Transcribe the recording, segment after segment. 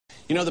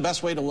You know the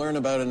best way to learn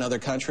about another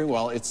country?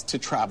 Well, it's to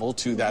travel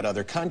to that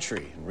other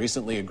country.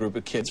 Recently, a group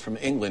of kids from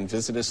England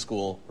visited a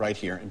school right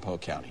here in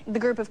Polk County. The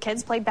group of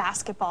kids played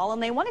basketball,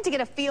 and they wanted to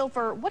get a feel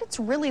for what it's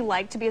really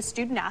like to be a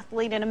student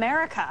athlete in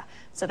America.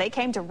 So they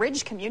came to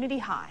Ridge Community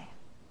High.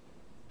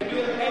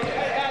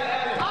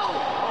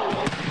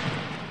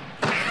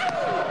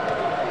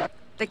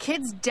 The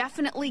kids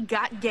definitely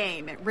got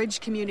game at Ridge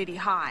Community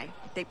High.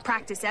 They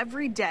practice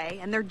every day,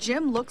 and their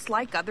gym looks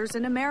like others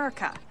in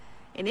America.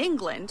 In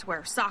England,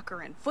 where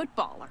soccer and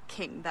football are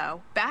king,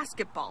 though,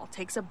 basketball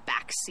takes a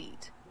back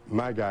seat.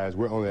 My guys,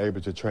 we're only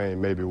able to train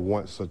maybe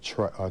once or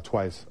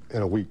twice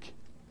in a week.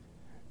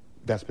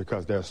 That's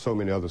because there are so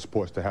many other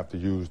sports that have to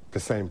use the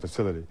same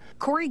facility.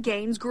 Corey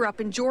Gaines grew up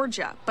in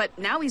Georgia, but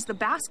now he's the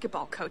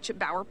basketball coach at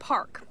Bower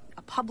Park,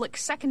 a public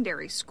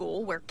secondary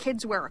school where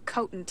kids wear a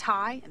coat and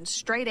tie and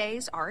straight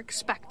A's are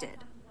expected.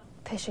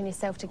 Pushing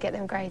yourself to get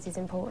them grades is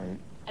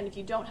important. And if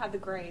you don't have the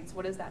grades,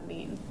 what does that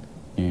mean?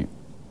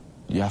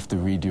 You have to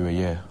redo a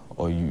year,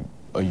 or you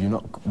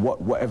not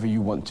whatever you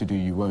want to do,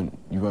 you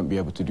won't be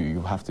able to do.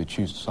 You'll have to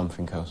choose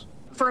something else.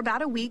 For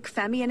about a week,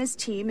 Femi and his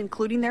team,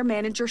 including their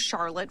manager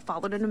Charlotte,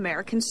 followed an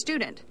American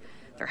student.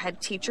 Their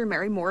head teacher,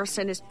 Mary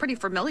Morrison, is pretty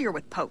familiar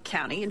with Polk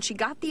County, and she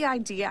got the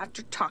idea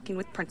after talking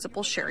with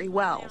Principal Sherry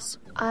Wells.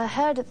 I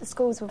heard that the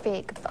schools were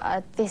big,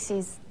 but this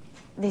is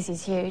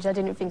huge. I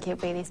didn't think it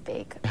would be this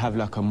big. Have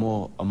like a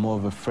more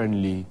of a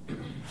friendly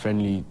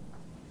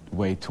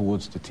way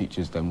towards the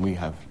teachers than we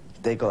have.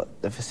 They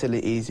got the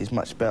facilities is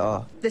much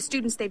better. The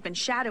students they've been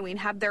shadowing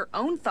have their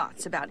own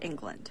thoughts about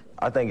England.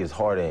 I think it's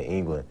harder in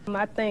England.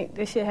 I think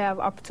they should have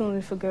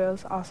opportunities for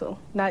girls also,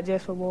 not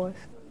just for boys.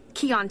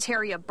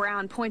 Keontaria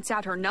Brown points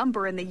out her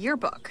number in the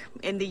yearbook.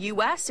 In the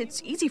U.S.,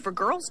 it's easy for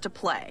girls to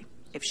play.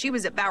 If she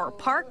was at Bower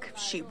Park,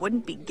 she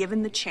wouldn't be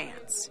given the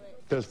chance.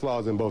 There's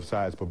flaws in both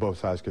sides, but both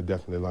sides could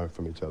definitely learn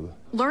from each other.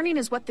 Learning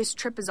is what this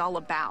trip is all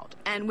about.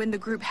 And when the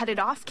group headed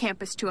off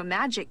campus to a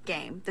Magic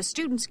game, the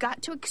students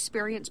got to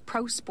experience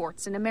pro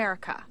sports in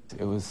America.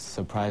 It was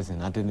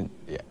surprising.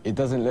 It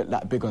doesn't look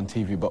that big on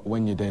TV, but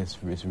when you're there,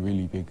 it's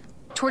really big.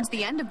 Towards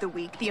the end of the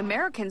week, the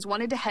Americans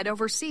wanted to head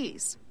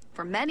overseas.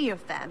 For many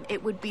of them,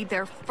 it would be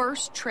their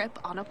first trip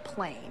on a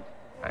plane.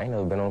 I ain't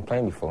never been on a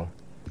plane before.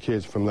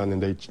 Kids from London,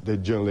 they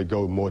generally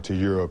go more to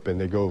Europe and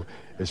they go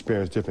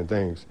experience different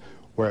things.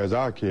 Whereas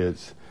our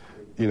kids,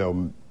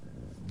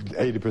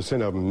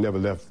 80% of them never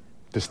left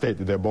the state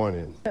that they're born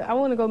in. I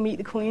want to go meet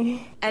the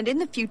Queen. And in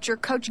the future,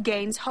 Coach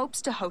Gaines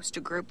hopes to host a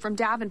group from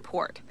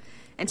Davenport.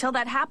 Until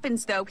that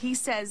happens, though, he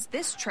says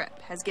this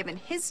trip has given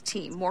his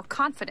team more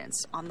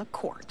confidence on the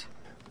court.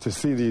 To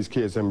see these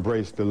kids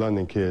embrace the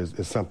London kids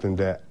is something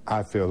that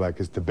I feel like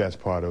is the best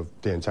part of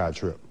the entire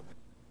trip.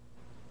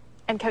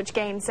 And Coach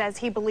Gaines says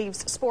he believes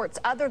sports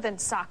other than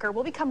soccer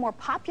will become more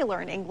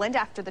popular in England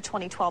after the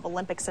 2012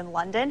 Olympics in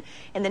London.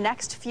 In the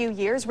next few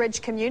years,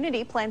 Ridge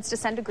Community plans to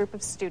send a group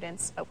of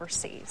students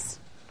overseas.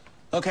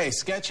 Okay,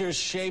 Skechers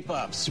Shape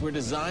Ups were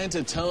designed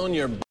to tone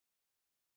your